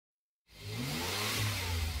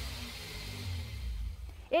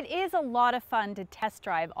It is a lot of fun to test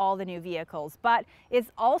drive all the new vehicles, but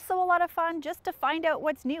it's also a lot of fun just to find out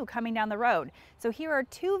what's new coming down the road. So here are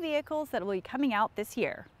two vehicles that will be coming out this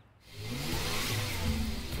year.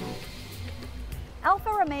 Alfa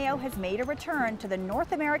Romeo has made a return to the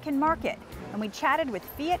North American market, and we chatted with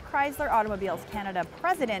Fiat Chrysler Automobiles Canada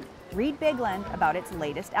President Reid Bigland about its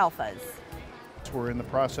latest Alfas. We're in the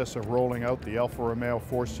process of rolling out the Alfa Romeo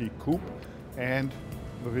 4C Coupe and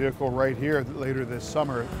the vehicle right here later this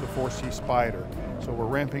summer, the 4C Spyder. So we're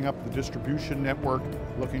ramping up the distribution network,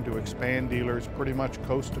 looking to expand dealers pretty much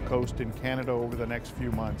coast to coast in Canada over the next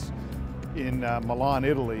few months. In Milan,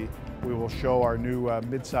 Italy, we will show our new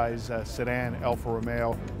mid-size sedan Alfa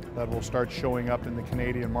Romeo that will start showing up in the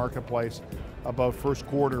Canadian marketplace about first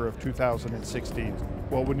quarter of 2016.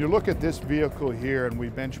 Well, when you look at this vehicle here and we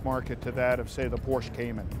benchmark it to that of, say, the Porsche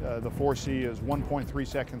Cayman, the 4C is 1.3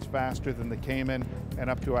 seconds faster than the Cayman and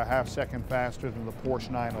up to a half second faster than the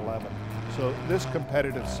Porsche 911. So this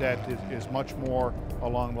competitive set is much more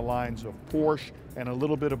along the lines of Porsche and a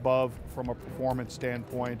little bit above from a performance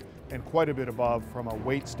standpoint and quite a bit above from a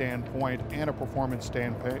weight standpoint and a performance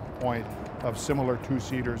standpoint of similar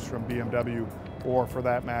two-seaters from BMW or, for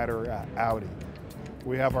that matter, Audi.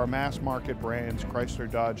 We have our mass market brands, Chrysler,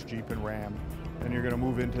 Dodge, Jeep, and Ram. And you're going to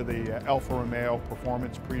move into the Alfa Romeo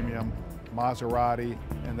Performance Premium, Maserati,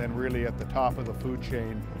 and then really at the top of the food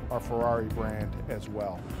chain, our Ferrari brand as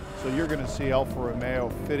well. So you're going to see Alfa Romeo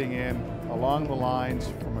fitting in along the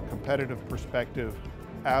lines from a competitive perspective,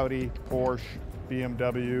 Audi, Porsche,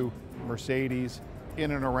 BMW, Mercedes,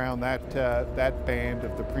 in and around that band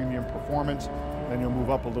of the premium performance. Then you'll move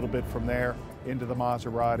up a little bit from there into the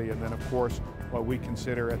Maserati, and then of course what we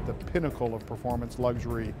consider at the pinnacle of performance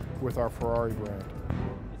luxury with our Ferrari brand.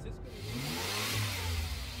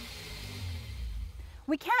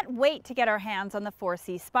 We can't wait to get our hands on the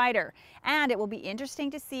 4C Spyder, and it will be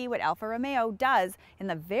interesting to see what Alfa Romeo does in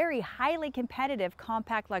the very highly competitive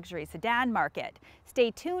compact luxury sedan market.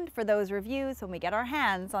 Stay tuned for those reviews when we get our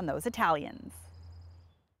hands on those Italians.